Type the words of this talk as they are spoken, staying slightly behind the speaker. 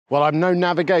Well, I'm no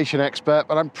navigation expert,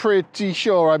 but I'm pretty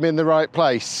sure I'm in the right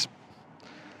place.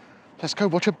 Let's go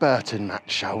watch a Burton match,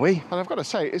 shall we? And I've got to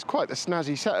say, it's quite the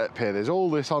snazzy setup here. There's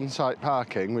all this on-site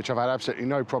parking, which I've had absolutely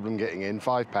no problem getting in,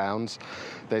 £5.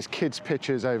 There's kids'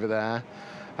 pitches over there.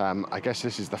 I guess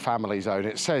this is the family zone.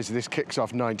 It says this kicks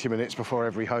off 90 minutes before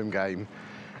every home game.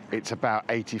 It's about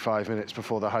 85 minutes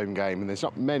before the home game, and there's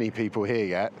not many people here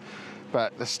yet,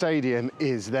 but the stadium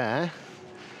is there.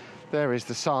 There is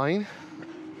the sign.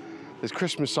 There's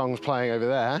Christmas songs playing over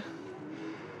there.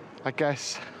 I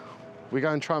guess we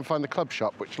go and try and find the club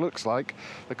shop, which looks like,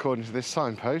 according to this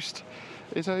signpost,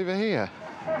 is over here.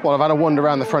 Well, I've had a wander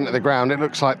around the front of the ground. It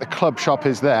looks like the club shop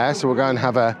is there, so we'll go and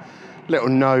have a little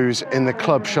nose in the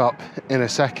club shop in a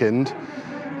second.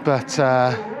 But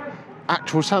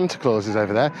actual Santa Claus is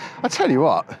over there. I tell you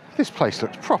what, this place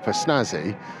looks proper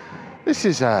snazzy. This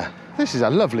is a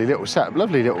lovely little setup,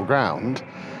 lovely little ground.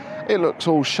 It looks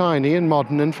all shiny and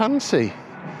modern and fancy.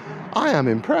 I am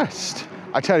impressed.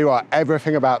 I tell you what,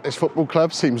 everything about this football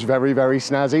club seems very, very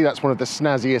snazzy. That's one of the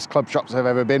snazziest club shops I've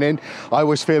ever been in. I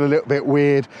always feel a little bit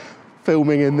weird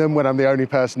filming in them when I'm the only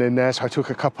person in there, so I took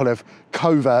a couple of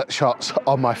covert shots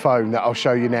on my phone that I'll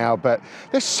show you now, but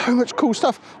there's so much cool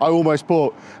stuff. I almost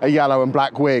bought a yellow and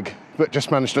black wig, but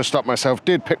just managed to stop myself.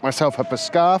 Did pick myself up a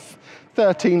scarf,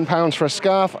 £13 for a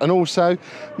scarf, and also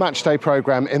match day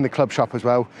programme in the club shop as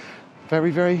well.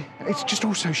 Very, it's just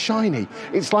all so shiny.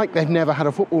 It's like they've never had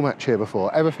a football match here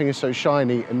before. Everything is so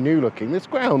shiny and new looking. This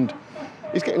ground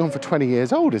is getting on for 20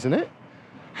 years old, isn't it?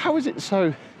 How is it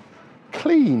so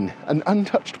clean and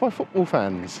untouched by football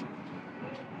fans?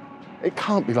 It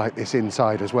can't be like this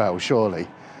inside as well, surely.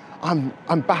 I'm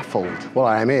baffled. Well,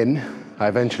 I am in. I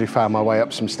eventually found my way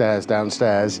up some stairs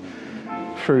downstairs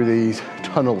through these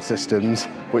tunnel systems,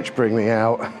 which bring me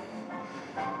out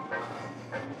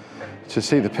to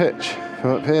see the pitch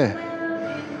from up here,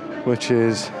 which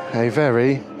is a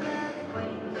very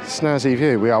snazzy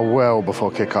view. We are well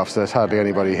before kickoff, so there's hardly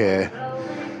anybody here,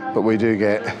 but we do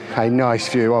get a nice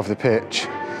view of the pitch,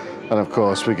 and of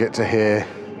course we get to hear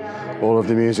all of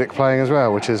the music playing as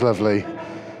well, which is lovely.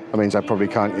 That means I probably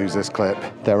can't use this clip.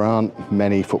 There aren't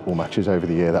many football matches over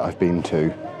the year that I've been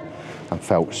to and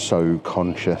felt so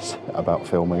conscious about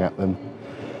filming at them.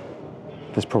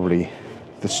 There's probably,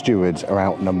 the stewards are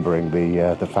outnumbering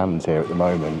the fans here at the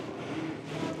moment.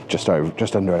 Just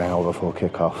under an hour before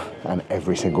kickoff, and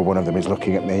every single one of them is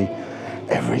looking at me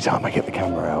every time I get the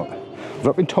camera out. I've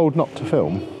not been told not to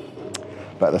film,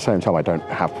 but at the same time I don't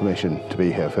have permission to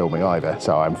be here filming either,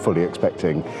 so I'm fully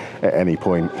expecting at any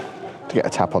point to get a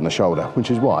tap on the shoulder,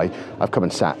 which is why I've come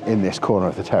and sat in this corner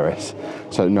of the terrace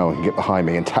so no one can get behind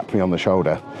me and tap me on the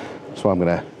shoulder. So I'm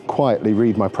going to quietly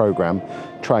read my programme,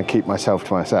 try and keep myself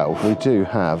to myself. We do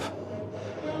have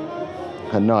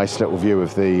a nice little view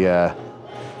of the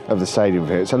stadium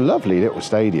here. It's a lovely little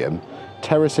stadium,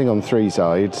 terracing on three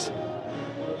sides.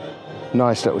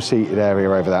 Nice little seated area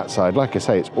over that side. Like I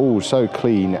say, it's all so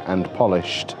clean and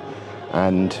polished,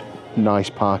 and nice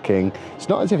parking. It's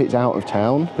not as if it's out of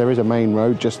town. There is a main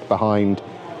road just behind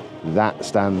that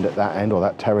stand at that end, or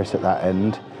that terrace at that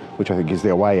end, which I think is the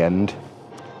away end.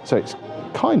 So it's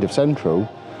kind of central,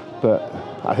 but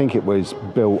I think it was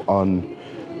built on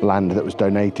land that was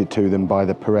donated to them by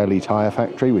the Pirelli tyre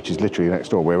factory, which is literally next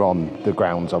door. We're on the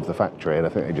grounds of the factory, and I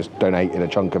think they just donated a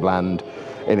chunk of land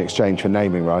in exchange for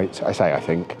naming rights. I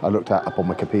think. I looked that up on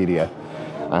Wikipedia,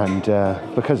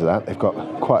 and because of that, they've got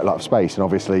quite a lot of space, and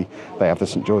obviously they have the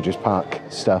St George's Park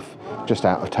stuff just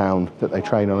out of town that they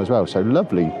train on as well. So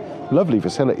lovely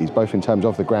facilities, both in terms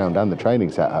of the ground and the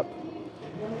training setup.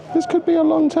 This could be a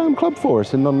long-term club for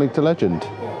us in non-league to legend.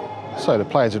 So the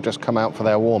players have just come out for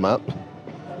their warm-up.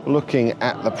 Looking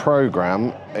at the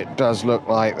programme, it does look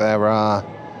like there are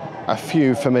a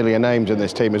few familiar names in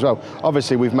this team as well.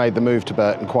 Obviously, we've made the move to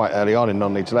Burton quite early on in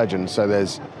non-league to legend, so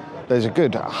there's a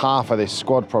good half of this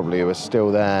squad probably who are still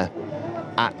there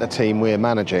at the team we're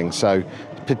managing. So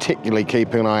particularly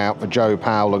keeping an eye out for Joe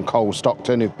Powell and Cole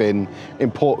Stockton, who've been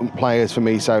important players for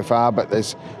me so far, but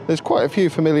there's quite a few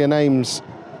familiar names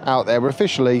out there. We're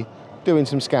officially doing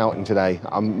some scouting today.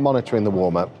 I'm monitoring the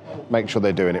warm-up, make sure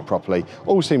they're doing it properly.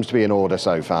 All seems to be in order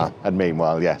so far. And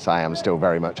meanwhile, yes, I am still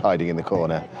very much hiding in the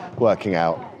corner, working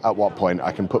out at what point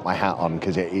I can put my hat on,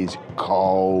 because it is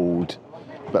cold.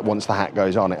 But once the hat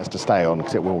goes on, it has to stay on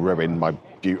because it will ruin my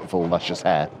beautiful, luscious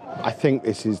hair. I think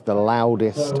this is the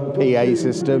loudest PA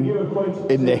system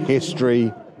in the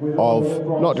history of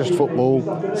not just football,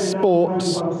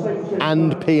 sports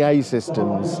and PA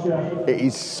systems. It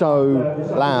is so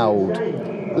loud.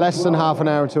 Less than half an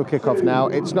hour until kickoff now.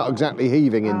 It's not exactly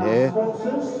heaving in here,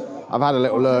 I've had a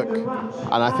little look,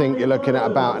 and I think you're looking at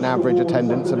about an average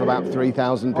attendance of about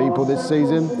 3,000 people this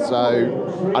season.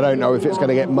 So I don't know if it's going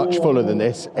to get much fuller than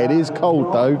this. It is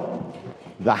cold though.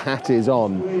 The hat is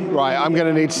on. Right, I'm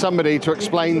going to need somebody to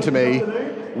explain to me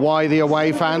why the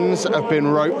away fans have been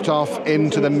roped off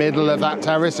into the middle of that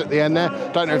terrace at the end there.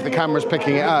 Don't know if the camera's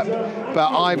picking it up,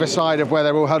 but either side of where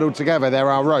they're all huddled together, there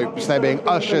are ropes. They're being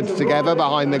ushered together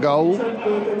behind the goal.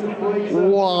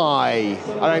 Why?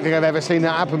 I don't think I've ever seen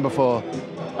that happen before,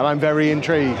 and I'm very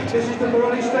intrigued. This is the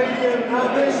Burton Stadium,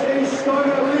 and this is Sky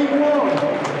League One.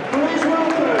 Please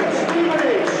welcome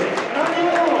Stevenage and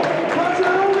your Burton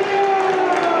Albion!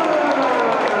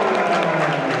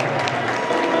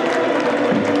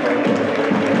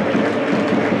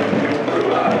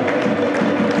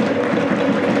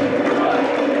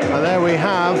 And there we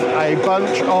have a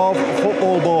bunch of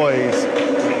football boys.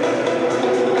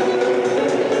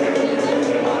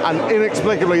 And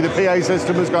inexplicably, the PA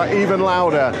system has got even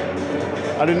louder.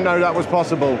 I didn't know that was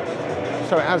possible.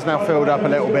 So it has now filled up a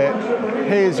little bit.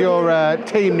 Here's your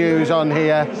team news on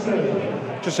here,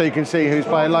 just so you can see who's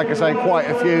playing. Like I say, quite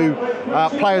a few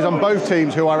players on both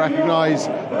teams who I recognise,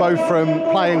 both from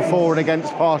playing for and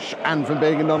against Posh and from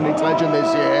being a non-league legend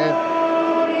this year.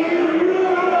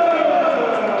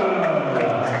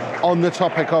 On the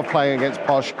topic of playing against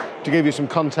Posh, to give you some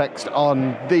context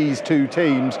on these two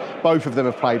teams, both of them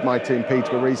have played my team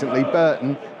Peterborough recently.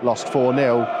 Burton lost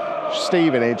 4-0.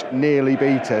 Stevenage nearly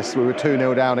beat us. We were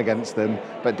 2-0 down against them,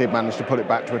 but did manage to put it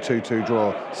back to a 2-2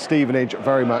 draw. Stevenage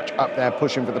very much up there,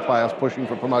 pushing for the playoffs, pushing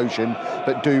for promotion,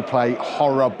 but do play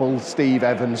horrible Steve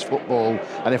Evans football.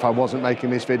 And if I wasn't making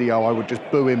this video, I would just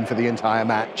boo him for the entire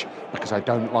match, because I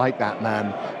don't like that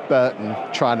man. Burton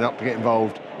trying not to get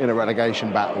involved in a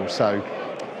relegation battle. So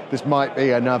this might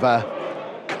be another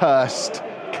cursed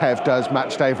Kev Does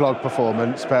match day vlog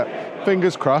performance, but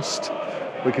fingers crossed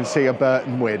we can see a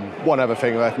Burton win. One other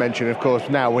thing worth mentioning, of course,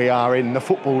 now we are in the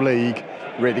Football League,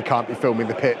 really can't be filming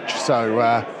the pitch,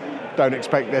 so don't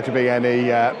expect there to be any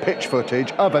pitch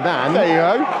footage other than, there you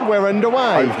go, we're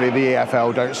underway. Hopefully the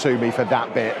EFL don't sue me for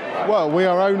that bit. Well, we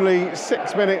are only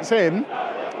 6 minutes in,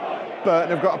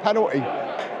 Burton have got a penalty.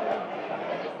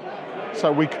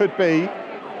 So we could be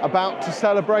about to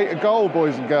celebrate a goal,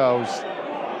 boys and girls.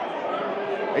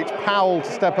 It's Powell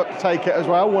to step up to take it as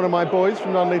well, one of my boys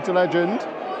from non-league to legend.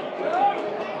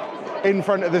 In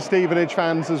front of the Stevenage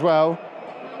fans as well.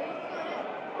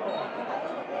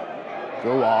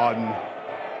 Go on.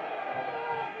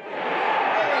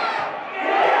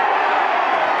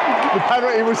 The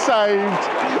penalty was saved,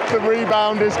 the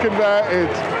rebound is converted.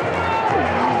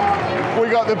 We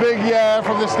got the big yeah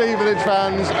from the Stevenage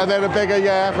fans and then a bigger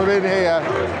yeah from in here.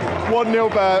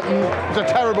 1-0 Burton. It's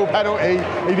a terrible penalty.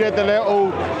 He did the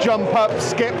little jump up,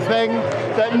 skip thing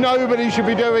that nobody should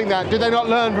be doing that. Did they not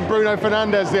learn from Bruno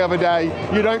Fernandes the other day?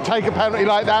 You don't take a penalty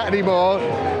like that anymore.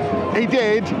 He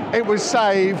did, it was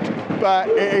saved, but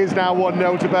it is now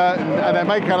 1-0 to Burton, and they're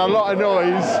making a lot of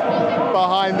noise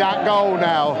behind that goal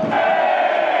now.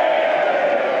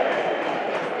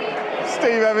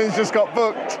 Steve Evans just got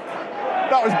booked.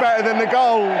 That was better than the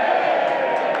goal.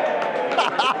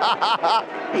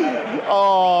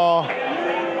 Oh,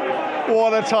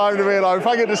 what a time to be alive. If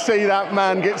I get to see that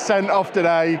man get sent off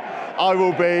today, I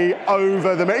will be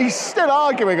over the moon. He's still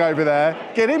arguing over there.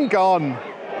 Get him gone.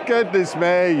 Goodness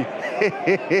me.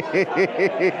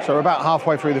 So we're about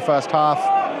halfway through the first half.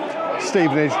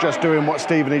 Stevenage just doing what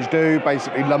Stevenage do,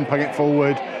 basically lumping it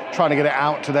forward, trying to get it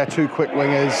out to their two quick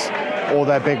wingers or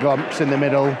their big lumps in the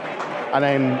middle, and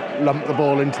then lump the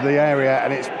ball into the area,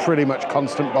 and it's pretty much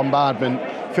constant bombardment.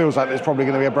 Feels like there's probably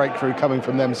going to be a breakthrough coming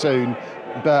from them soon.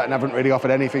 Burton haven't really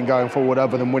offered anything going forward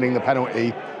other than winning the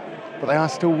penalty, but they are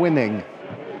still winning.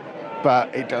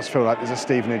 But it does feel like there's a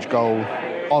Stevenage goal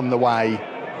on the way.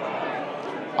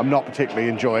 I'm not particularly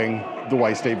enjoying the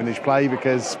way Stevenage play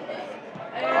because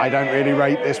I don't really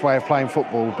rate this way of playing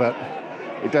football, but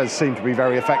it does seem to be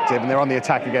very effective, and they're on the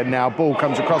attack again now. Ball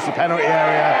comes across the penalty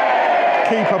area.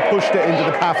 Keeper pushed it into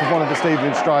the path of one of the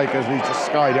Stevenage strikers, and he's just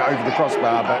skied it over the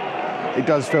crossbar, but it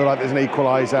does feel like there's an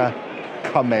equaliser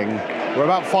coming. We're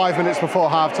about 5 minutes before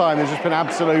half-time. There's just been an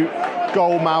absolute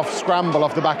goal-mouth scramble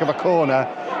off the back of a corner.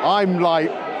 I'm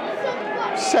like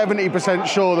 70%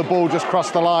 sure the ball just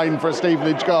crossed the line for a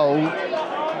Stevenage goal,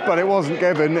 but it wasn't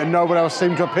given, and no one else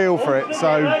seemed to appeal for it,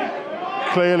 so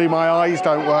clearly my eyes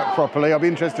don't work properly. I'll be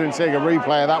interested in seeing a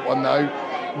replay of that one, though.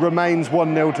 Remains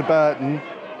 1-0 to Burton.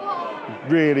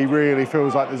 Really, really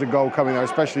feels like there's a goal coming there,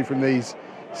 especially from these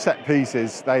set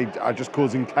pieces. They are just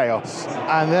causing chaos.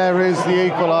 And there is the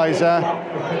equaliser,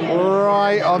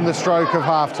 right on the stroke of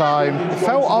half-time. It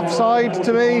felt offside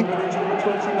to me.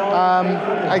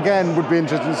 Again, would be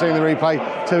interested in seeing the replay.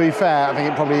 To be fair, I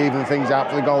think it probably evened things out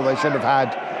for the goal they should have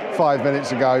had 5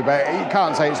 minutes ago, but you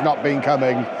can't say it's not been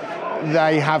coming.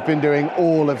 They have been doing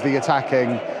all of the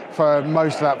attacking for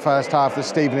most of that first half. The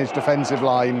Stevenage defensive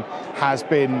line has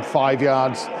been 5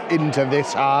 yards into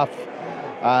this half,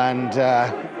 and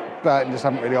Burton just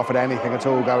haven't really offered anything at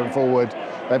all going forward.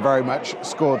 They very much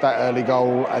scored that early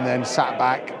goal and then sat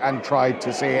back and tried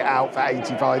to see it out for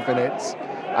 85 minutes,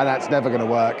 and that's never going to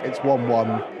work. It's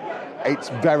 1-1. It's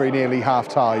very nearly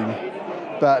half-time.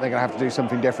 Burton are going to have to do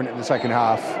something different in the second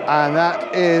half. And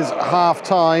that is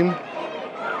half-time.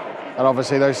 And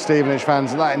obviously those Stevenage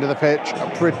fans at that end of the pitch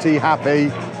are pretty happy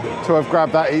to have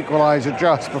grabbed that equaliser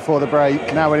just before the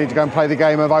break. Now we need to go and play the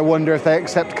game of I wonder if they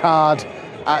accept card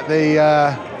at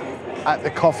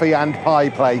the coffee and pie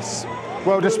place.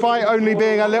 Well, despite only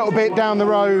being a little bit down the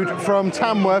road from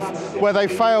Tamworth, where they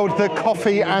failed the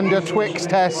coffee and a Twix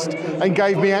test and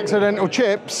gave me accidental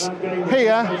chips,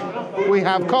 here we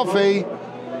have coffee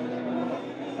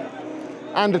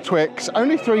and a Twix,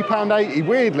 only £3.80.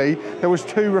 Weirdly, there was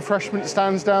 2 refreshment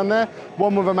stands down there,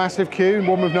 one with a massive queue and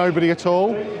one with nobody at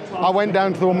all. I went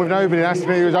down to the one with nobody and asked if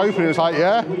it was open. It was like,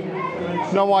 yeah,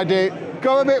 no idea.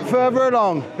 Go a bit further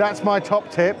along. That's my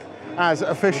top tip as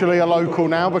officially a local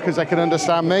now, because they can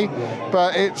understand me.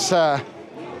 But it's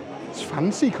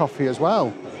fancy coffee as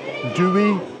well.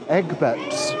 Dewy egg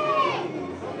bits.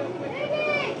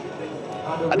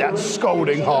 And that's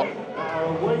scalding hot,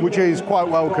 which is quite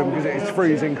welcome because it's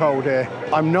freezing cold here.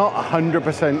 I'm not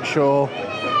 100% sure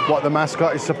what the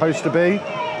mascot is supposed to be,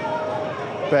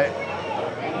 but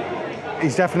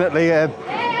he's definitely a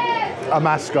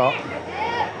mascot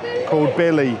called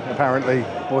Billy, apparently.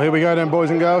 Well, here we go then, boys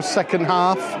and girls. Second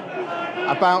half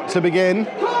about to begin.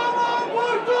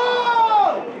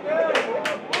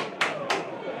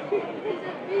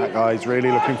 That guy's really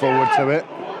looking forward to it.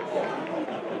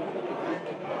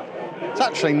 It's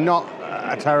actually not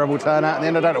a terrible turnout in the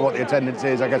end. I don't know what the attendance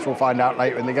is. I guess we'll find out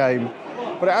later in the game.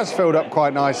 But it has filled up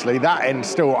quite nicely. That end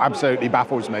still absolutely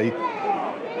baffles me,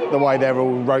 the way they're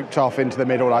all roped off into the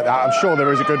middle like that. I'm sure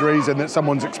there is a good reason that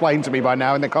someone's explained to me by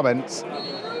now in the comments.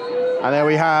 And there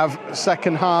we have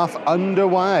second half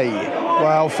underway.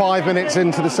 Well, 5 minutes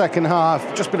into the second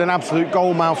half, just been an absolute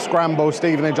goalmouth scramble.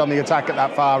 Stevenage on the attack at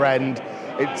that far end.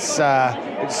 It's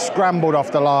scrambled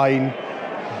off the line,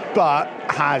 but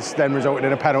has then resulted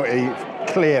in a penalty,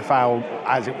 clear foul,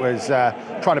 as it was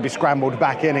trying to be scrambled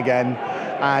back in again.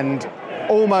 And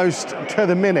almost to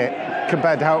the minute,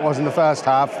 compared to how it was in the first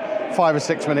half, 5 or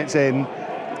 6 minutes in,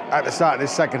 at the start of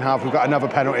this second half, we've got another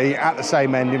penalty at the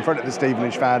same end in front of the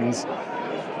Stevenage fans.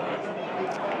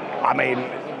 I mean,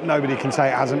 nobody can say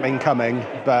it hasn't been coming,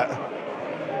 but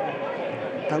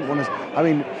don't want to. I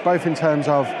mean, both in terms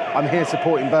of I'm here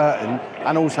supporting Burton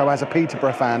and also as a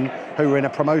Peterborough fan who are in a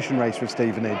promotion race with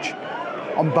Stevenage.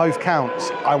 On both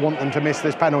counts, I want them to miss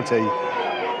this penalty,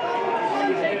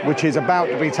 which is about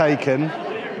to be taken,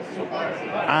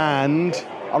 and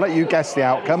I'll let you guess the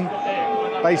outcome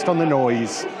based on the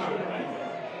noise.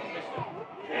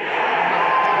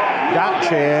 That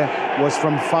cheer was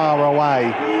from far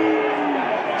away.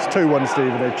 It's 2-1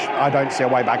 Stevenage. I don't see a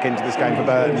way back into this game for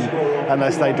Burton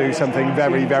unless they do something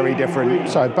very, very different.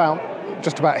 So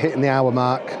just about hitting the hour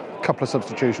mark. A couple of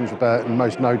substitutions for Burton,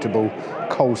 most notable,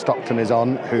 Cole Stockton is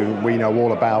on, who we know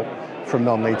all about from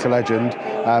non-league to legend.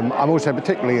 I'm also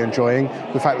particularly enjoying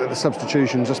the fact that the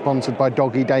substitutions are sponsored by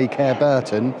Doggy Daycare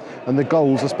Burton and the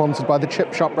goals are sponsored by the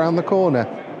chip shop round the corner.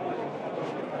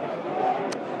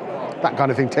 That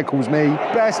kind of thing tickles me.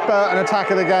 Best Burton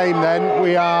attack of the game then.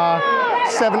 We are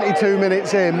 72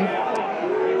 minutes in.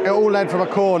 It all led from a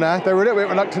corner. They were a little bit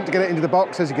reluctant to get it into the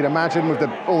box, as you can imagine, with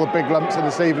all the big lumps in the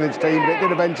Stevenage team, but it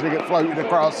did eventually get floated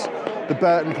across. The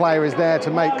Burton player is there to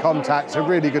make contact. It's a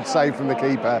really good save from the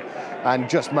keeper and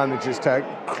just manages to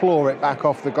claw it back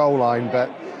off the goal line.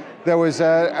 But there was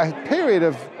a period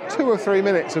of 2 or 3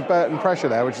 minutes of Burton pressure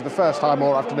there, which is the first time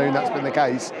all afternoon that's been the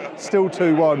case. Still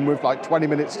 2-1 with like 20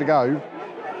 minutes to go.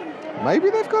 Maybe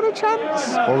they've got a chance.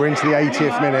 Well, we're into the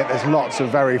 80th minute. There's lots of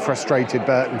very frustrated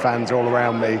Burton fans all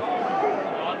around me.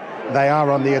 They are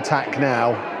on the attack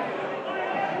now.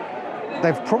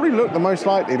 They've probably looked the most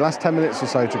likely, the last 10 minutes or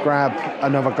so, to grab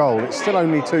another goal. It's still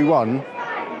only 2-1.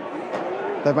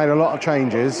 They've made a lot of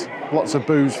changes, lots of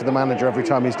boos for the manager every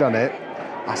time he's done it.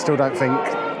 I still don't think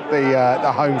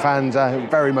the home fans are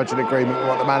very much in agreement with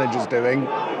what the manager's doing.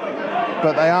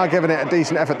 But they are giving it a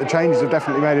decent effort. The changes have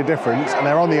definitely made a difference, and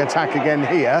they're on the attack again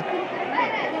here.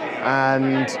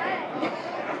 And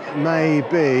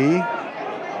maybe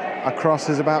a cross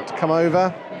is about to come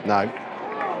over. No.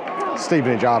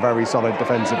 Stevenage are very solid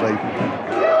defensively.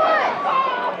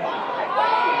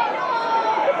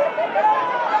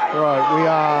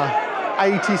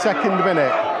 82nd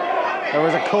minute. There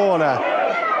was a corner.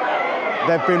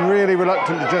 They've been really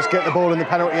reluctant to just get the ball in the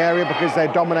penalty area because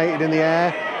they're dominated in the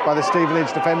air by the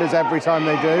Stevenage defenders every time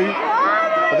they do.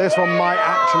 But this one might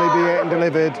actually be it and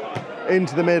delivered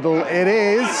into the middle. It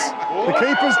is. The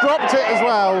keeper's dropped it as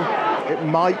well. It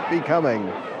might be coming.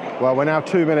 Well, we're now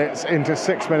 2 minutes into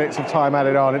 6 minutes of time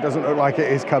added on. It doesn't look like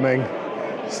it is coming.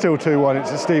 Still 2-1.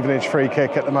 It's a Stevenage free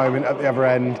kick at the moment at the other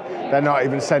end. They're not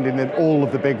even sending all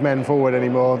of the big men forward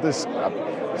anymore. This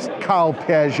Carl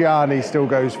Piergiani still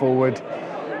goes forward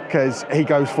because he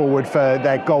goes forward for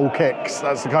their goal kicks.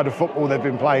 That's the kind of football they've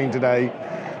been playing today.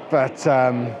 But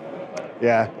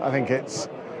yeah, I think it's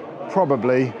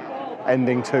probably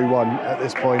ending 2-1 at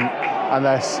this point,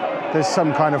 unless there's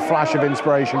some kind of flash of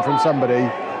inspiration from somebody,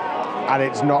 and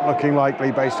it's not looking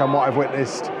likely based on what I've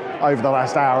witnessed over the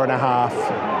last hour and a half.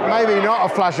 Maybe not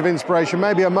a flash of inspiration,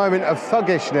 maybe a moment of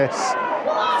thuggishness.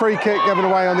 Free kick given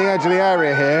away on the edge of the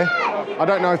area here. I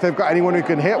don't know if they've got anyone who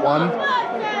can hit one,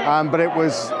 but it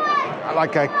was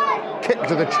like a kick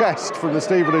to the chest from the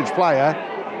Stevenage player.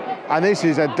 And this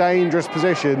is a dangerous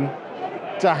position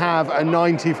to have a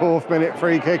 94th minute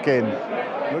free kick in.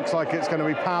 Looks like it's going to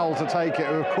be Powell to take it,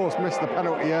 who of course missed the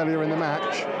penalty earlier in the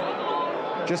match.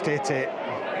 Just hit it.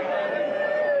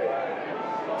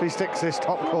 If he sticks this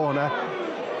top corner,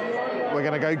 we're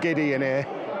going to go giddy in here.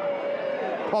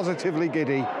 Positively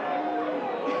giddy.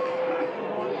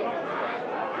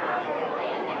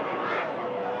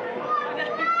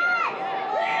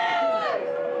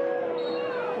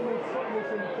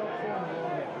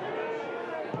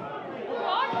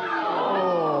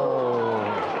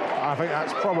 I think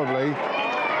that's probably,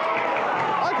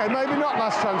 okay, maybe not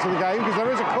last chance of the game, because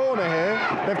there is a corner here.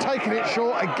 They've taken it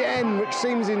short again, which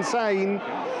seems insane.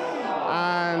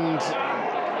 And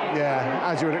yeah,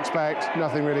 as you would expect,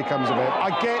 nothing really comes of it.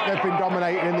 I get they've been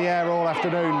dominating in the air all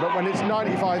afternoon, but when it's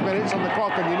 95 minutes on the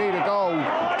clock and you need a goal,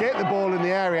 get the ball in the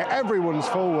area, everyone's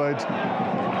forward,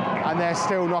 and they're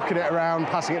still knocking it around,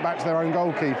 passing it back to their own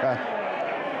goalkeeper.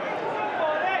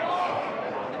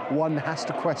 One has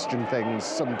to question things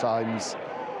sometimes,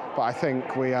 but I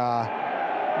think we are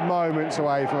moments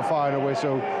away from a final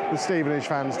whistle. The Stevenage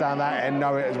fans down that end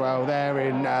know it as well. They're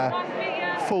in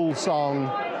full song,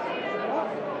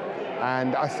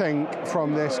 and I think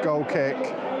from this goal kick,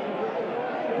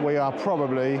 we are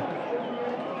probably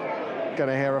going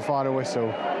to hear a final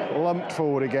whistle. Lumped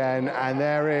forward again, and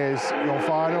there is your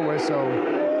final whistle.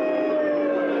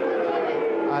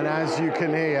 And as you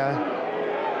can hear,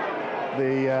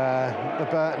 the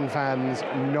Burton fans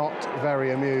not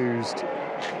very amused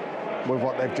with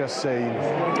what they've just seen.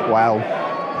 Well,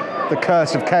 the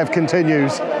curse of Kev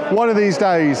continues. One of these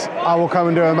days, I will come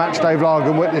and do a match day vlog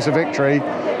and witness a victory.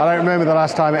 I don't remember the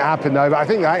last time it happened though, but I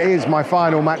think that is my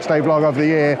final match day vlog of the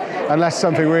year, unless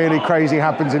something really crazy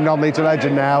happens in non-league to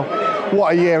legend now.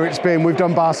 What a year it's been. We've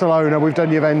done Barcelona, we've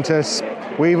done Juventus,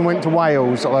 we even went to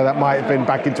Wales, although that might have been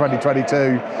back in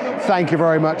 2022. Thank you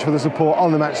very much for the support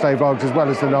on the matchday vlogs, as well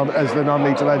as the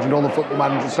non-league to legend, all the football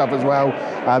manager stuff as well.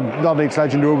 Non-league to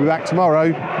legend will be back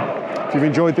tomorrow. If you've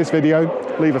enjoyed this video,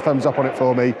 leave a thumbs up on it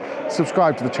for me.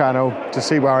 Subscribe to the channel to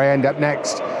see where I end up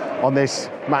next on this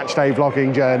matchday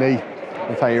vlogging journey.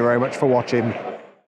 And thank you very much for watching.